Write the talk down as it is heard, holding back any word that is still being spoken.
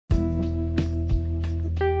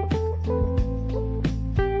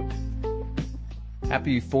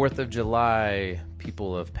Happy 4th of July,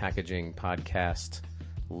 people of Packaging Podcast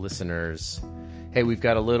listeners. Hey, we've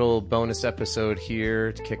got a little bonus episode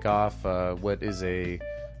here to kick off what is a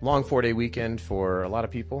long 4-day weekend for a lot of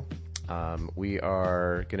people. We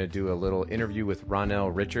are going to do a little interview with Ronell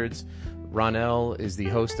Richards. Ronell is the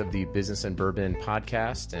host of the Business and Bourbon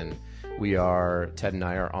podcast, and Ted and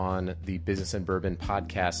I are on the Business and Bourbon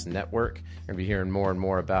Podcast Network. We're going to be hearing more and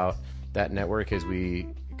more about that network as we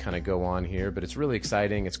kind of go on here, but it's really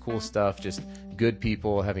exciting. It's cool stuff, just good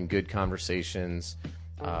people having good conversations.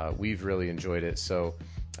 We've really enjoyed it. So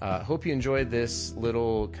hope you enjoyed this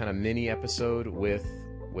little kind of mini episode with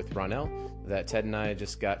Ronell that Ted and I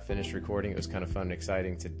just got finished recording. It was kind of fun and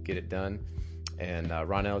exciting to get it done. And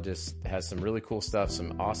Ronell just has some really cool stuff,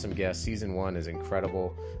 some awesome guests. Season 1 is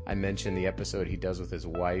incredible. I mentioned the episode he does with his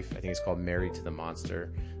wife. I think it's called Married to the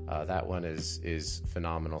Monster. That one is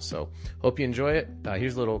phenomenal. So hope you enjoy it.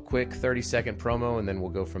 Here's a little quick 30-second promo, and then we'll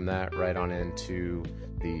go from that right on into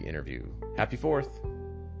the interview. Happy 4th.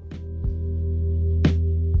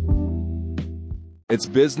 It's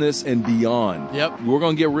business and beyond. Yep. We're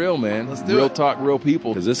going to get real, man. Let's do real it. Talk, real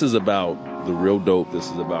people. Because this is about the real dope. This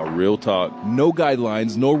is about real talk. No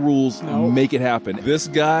guidelines, no rules. No. Make it happen. This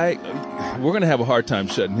guy, we're going to have a hard time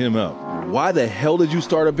shutting him up. Why the hell did you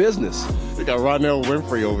start a business? We got Ronell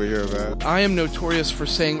Winfrey over here, man. I am notorious for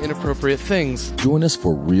saying inappropriate things. Join us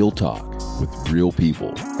for Real Talk with real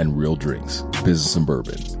people and real drinks. Business and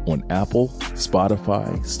Bourbon on Apple,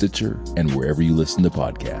 Spotify, Stitcher, and wherever you listen to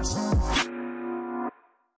podcasts.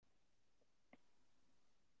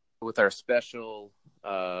 With our special,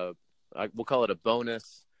 we'll call it a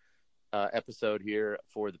bonus episode here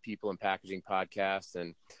for the People in Packaging podcast.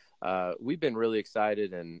 And we've been really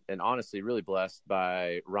excited and honestly really blessed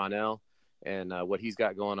by Ronell and what he's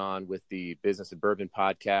got going on with the Business and Bourbon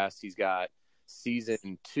podcast. He's got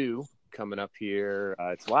season 2 coming up here.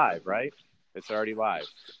 It's live, right? It's already live.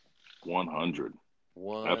 100.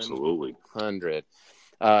 100. Absolutely. 100.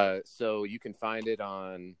 So you can find it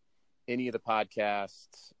on any of the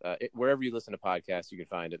podcasts, wherever you listen to podcasts, you can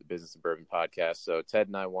find it, the Business and Bourbon podcast. So Ted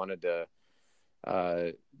and I wanted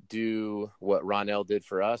to do what Ronell did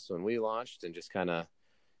for us when we launched and just kind of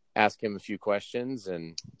ask him a few questions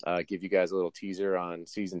and give you guys a little teaser on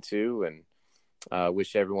season 2 and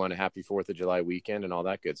wish everyone a happy 4th of July weekend and all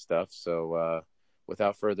that good stuff. So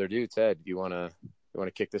without further ado, Ted, you want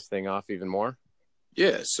to kick this thing off even more?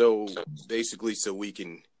 Yeah, so basically so we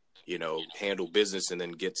can, handle business and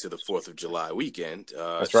then get to the 4th of July weekend.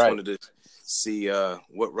 That's just right. wanted to see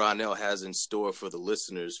what Ronell has in store for the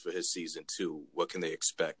listeners for his season 2. What can they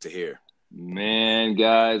expect to hear? Man,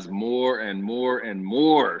 guys, more and more and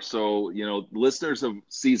more. So, listeners of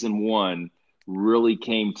season 1 really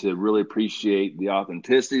came to really appreciate the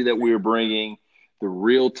authenticity that we were bringing, the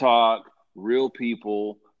real talk, real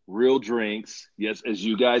people, real drinks. Yes, as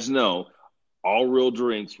you guys know, all real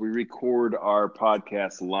drinks. We record our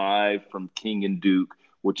podcast live from King and Duke,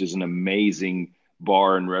 which is an amazing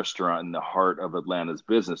bar and restaurant in the heart of Atlanta's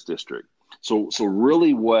business district. So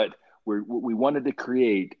really what we wanted to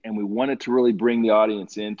create and we wanted to really bring the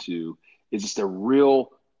audience into is just a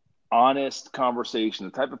real honest conversation,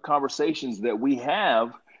 the type of conversations that we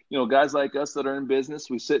have, guys like us that are in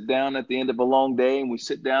business. We sit down at the end of a long day and we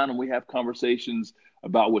sit down and we have conversations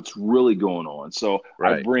about what's really going on. So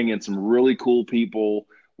Right. I bring in some really cool people.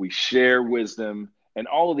 We share wisdom, and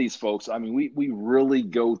all of these folks, I mean, we really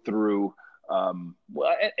go through, I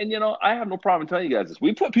have no problem telling you guys this.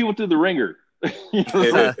 We put people through the ringer.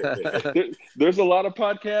 There's a lot of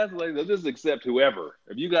podcasts like they'll just accept whoever.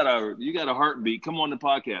 If you got a heartbeat, come on the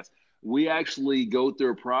podcast. We actually go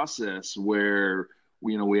through a process where,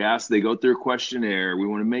 they go through a questionnaire. We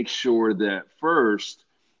want to make sure that first,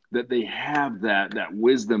 that they have that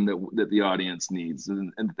wisdom that the audience needs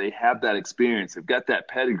and that they have that experience. They've got that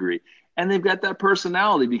pedigree and they've got that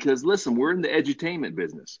personality because, listen, we're in the edutainment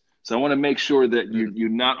business. So I want to make sure that you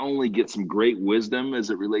not only get some great wisdom as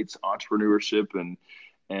it relates to entrepreneurship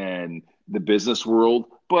and the business world,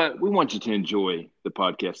 but we want you to enjoy the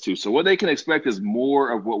podcast too. So what they can expect is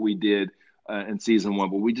more of what we did in season 1,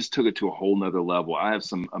 but we just took it to a whole nother level. I have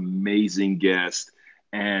some amazing guests.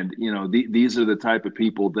 And, these are the type of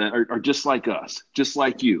people that are just like us, just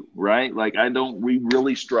like you, right? Like we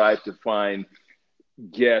really strive to find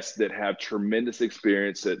guests that have tremendous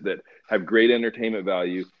experience, that have great entertainment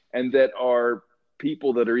value, and that are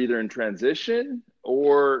people that are either in transition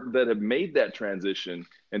or that have made that transition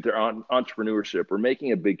into entrepreneurship or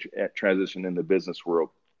making a big transition in the business world.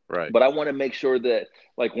 Right. But I want to make sure that,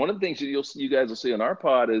 like, one of the things that you guys will see on our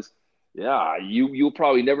pod is, you'll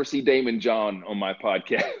probably never see Damon John on my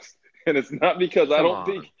podcast. And it's not because I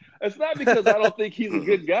don't It's not because I don't think he's a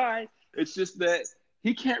good guy. It's just that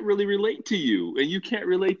he can't really relate to you, and you can't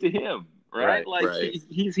relate to him, right? Right. Like Right.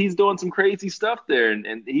 he's doing some crazy stuff there,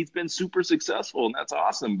 and he's been super successful, and that's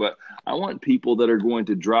awesome. But I want people that are going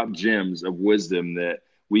to drop gems of wisdom that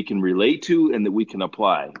we can relate to and that we can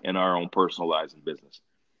apply in our own personal lives and business.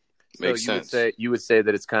 So Makes sense. you would say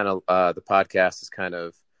that it's kind of the podcast is kind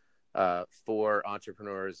of for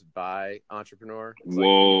entrepreneurs by entrepreneur. It's like,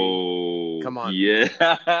 Whoa! come on, yeah.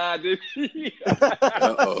 Uh-oh.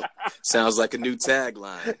 Sounds like a new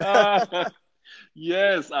tagline.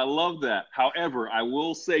 Yes, I love that. However, I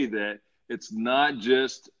will say that it's not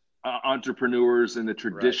just entrepreneurs in the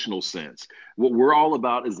traditional sense. What we're all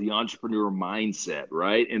about is the entrepreneur mindset,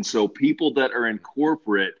 right? And so people that are in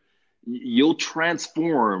corporate, you'll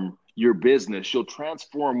transform your business, you'll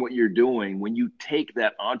transform what you're doing when you take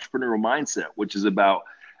that entrepreneurial mindset, which is about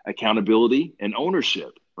accountability and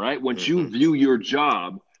ownership, right? Once you view your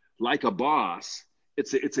job like a boss,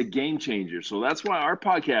 it's a game changer. So that's why our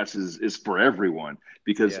podcast is for everyone,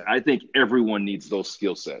 because Yeah. I think everyone needs those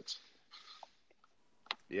skill sets.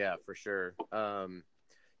 Yeah, for sure.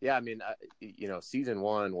 Yeah, I mean, season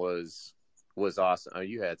 1 was awesome. I mean,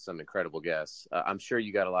 you had some incredible guests. I'm sure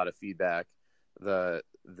you got a lot of feedback. The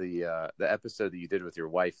episode that you did with your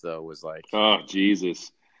wife, though, was like, Oh,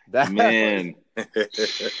 Jesus, that man.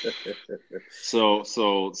 So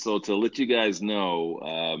to let you guys know,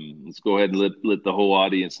 let's go ahead and let the whole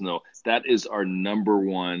audience know that is our number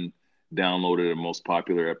one downloaded and most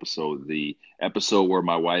popular episode, the episode where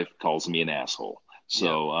my wife calls me an asshole.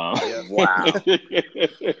 So Wow.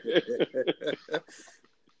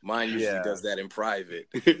 Mine usually does that in private.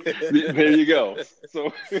 There you go.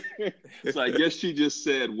 So I guess she just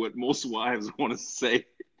said what most wives want to say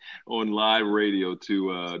on live radio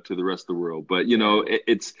to the rest of the world. But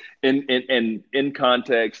it's in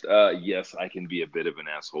context. Yes, I can be a bit of an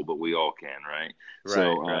asshole, but we all can, right?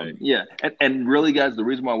 So right. yeah, and really, guys, the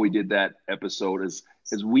reason why we did that episode is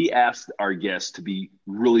we asked our guests to be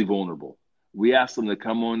really vulnerable. We asked them to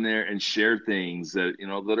come on there and share things that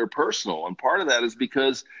that are personal, and part of that is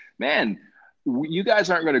because, man, you guys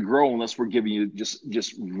aren't going to grow unless we're giving you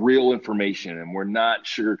just real information, and we're not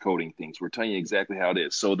sugarcoating things. We're telling you exactly how it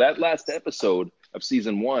is. So that last episode of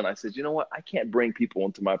season 1, I said, you know what? I can't bring people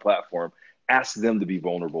onto my platform, ask them to be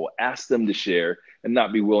vulnerable, ask them to share, and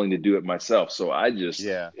not be willing to do it myself. So I just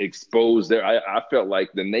exposed there. I felt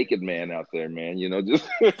like the naked man out there, man. Just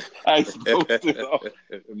I exposed it all.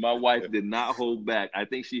 My wife did not hold back. I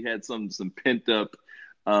think she had some pent up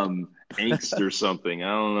angst or something.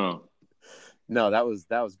 I don't know. No, that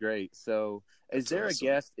was great. So, is That's there awesome.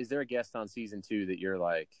 a guest? Is there a guest on season 2 that you're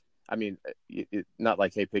like? I mean, not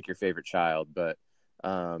like, hey, pick your favorite child, but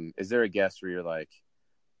is there a guest where you're like,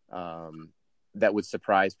 that would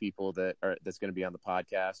surprise people that's going to be on the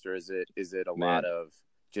podcast, or is it a lot of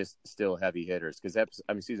just still heavy hitters? Because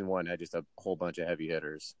season 1 had just a whole bunch of heavy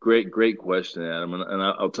hitters. Great question, Adam. And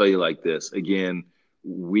I'll tell you like this again.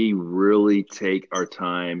 We really take our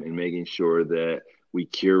time in making sure that we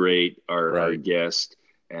curate our guests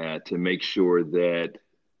to make sure that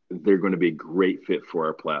they're going to be a great fit for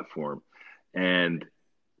our platform. And,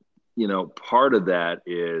 part of that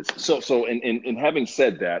is so in having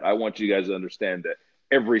said that, I want you guys to understand that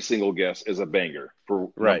every single guest is a banger for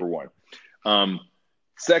number one.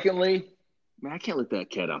 Secondly, man, I can't let that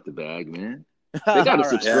cat out the bag, man. They got to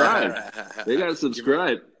subscribe. They got to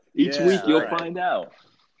subscribe. Each week you'll find out.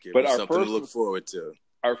 But our something to look forward to.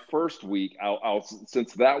 Our first week, I'll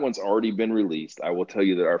since that one's already been released, I will tell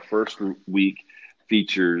you that our first week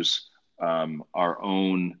features our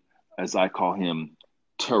own, as I call him,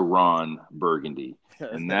 Teron Burgundy,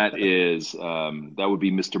 and that would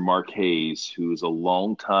be Mr. Mark Hayes, who is a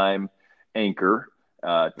longtime anchor,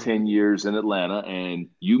 10 years in Atlanta, and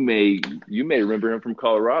you may remember him from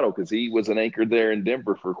Colorado because he was an anchor there in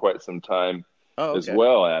Denver for quite some time. As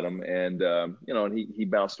well, Adam, and and he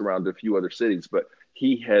bounced around to a few other cities, but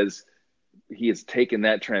he has taken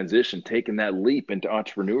that transition, taken that leap into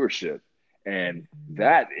entrepreneurship, and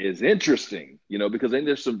that is interesting, because I think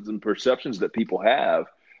there's some perceptions that people have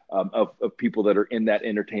of people that are in that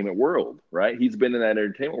entertainment world, right? He's been in that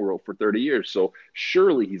entertainment world for 30 years, so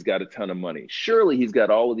surely he's got a ton of money. Surely he's got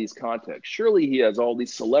all of these contacts. Surely he has all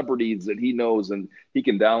these celebrities that he knows, and he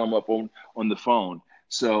can dial them up on the phone.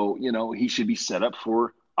 So, he should be set up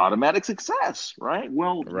for automatic success, right?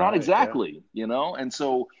 Well, not exactly, and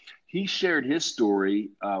so he shared his story.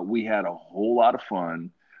 We had a whole lot of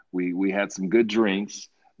fun. We had some good drinks.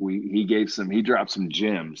 He dropped some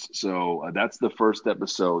gems. So that's the first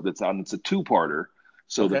episode that's out, and it's a 2-parter.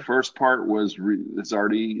 So Okay. the first part was it's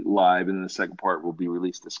already live, and then the second part will be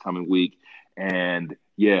released this coming week. And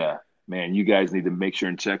yeah, man, you guys need to make sure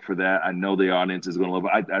and check for that. I know the audience is going to love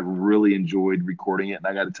it. I really enjoyed recording it, and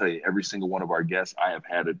I got to tell you, every single one of our guests, I have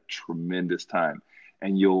had a tremendous time,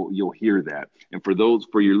 and you'll hear that. And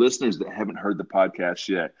for your listeners that haven't heard the podcast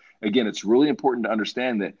yet, again, it's really important to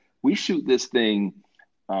understand that we shoot this thing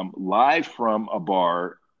live from a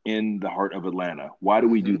bar in the heart of Atlanta. Why do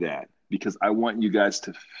we do that? Because I want you guys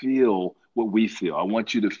to feel what we feel. I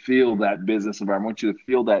want you to feel that business environment. I want you to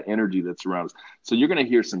feel that energy that's around us. So you're going to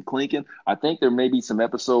hear some clinking. I think there may be some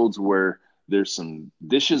episodes where there's some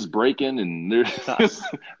dishes breaking and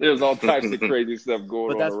there's all types of crazy stuff going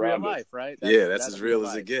But on that's around real us. life, right? That's as real as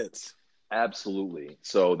life. it gets. Absolutely.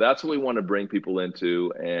 So that's what we want to bring people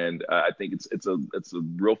into, and I think it's a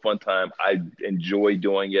real fun time. I enjoy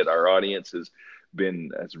doing it. Our audience has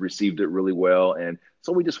received it really well, and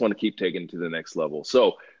so we just want to keep taking it to the next level.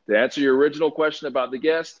 So to answer your original question about the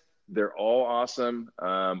guests, they're all awesome.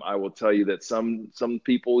 I will tell you that some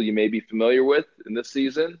people you may be familiar with in this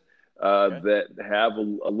season that have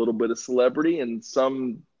a little bit of celebrity, and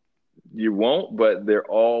some you won't, but they're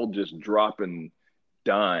all just dropping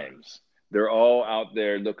dimes. They're all out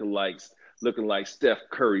there looking like Steph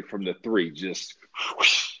Curry from the three. Just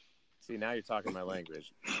whoosh. See, now you're talking my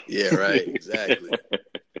language. Yeah, right. Exactly.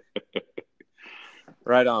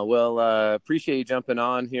 Right on. Well, appreciate you jumping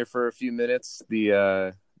on here for a few minutes.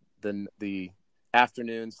 The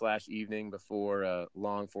afternoon / evening before a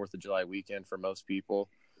long 4th of July weekend for most people.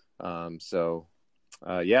 Episode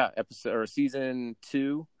or season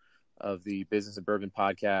 2 of the Business of Bourbon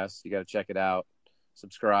podcast. You got to check it out.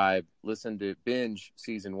 Subscribe, listen to binge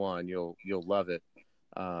season 1. You'll love it.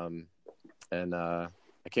 I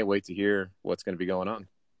can't wait to hear what's going to be going on.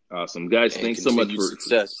 Awesome, guys. And thanks so much for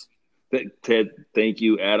success. Ted. Thank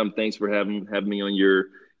you, Adam. Thanks for having me on your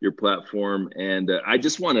platform. And I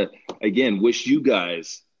just want to again wish you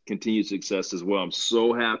guys continued success as well. I'm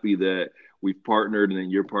so happy that we've partnered and that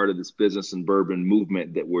you're part of this business and bourbon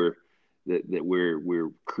movement that we're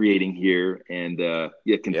creating here. And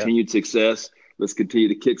continued success. Let's continue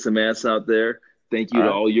to kick some ass out there. Thank you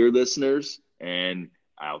to all your listeners, and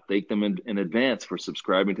I'll thank them in advance for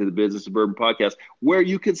subscribing to the Business of Bourbon podcast, where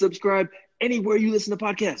you can subscribe anywhere you listen to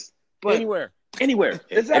podcasts. But anywhere.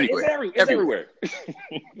 It's everywhere.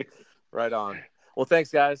 Right on. Well, thanks,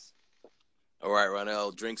 guys. All right,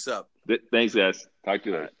 Ronell, drinks up. Thanks, guys. Talk to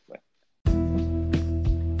you later. Bye.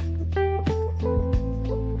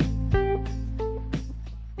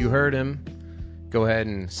 You heard him. Go ahead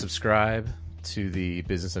and subscribe to the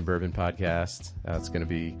Business and Bourbon podcast. It's going to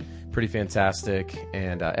be pretty fantastic.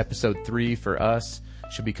 And episode 3 for us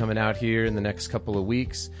should be coming out here in the next couple of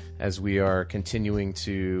weeks as we are continuing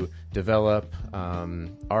to develop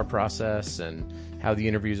our process and how the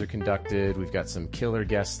interviews are conducted. We've got some killer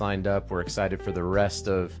guests lined up. We're excited for the rest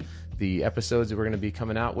of the episodes that we're going to be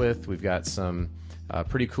coming out with. We've got some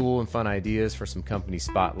pretty cool and fun ideas for some company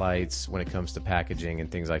spotlights when it comes to packaging and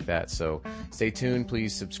things like that. So stay tuned.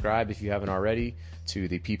 Please subscribe if you haven't already to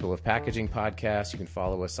the People of Packaging podcast. You can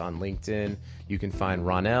follow us on LinkedIn. You can find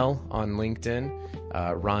Ronell on LinkedIn,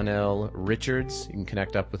 Ronell Richards. You can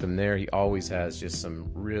connect up with him there. He always has just some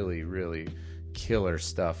really, really killer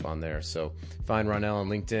stuff on there. So find Ronell on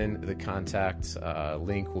LinkedIn. The contact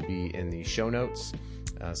link will be in the show notes.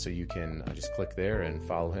 So you can just click there and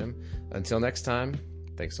follow him. Until next time,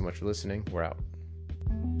 thanks so much for listening. We're out.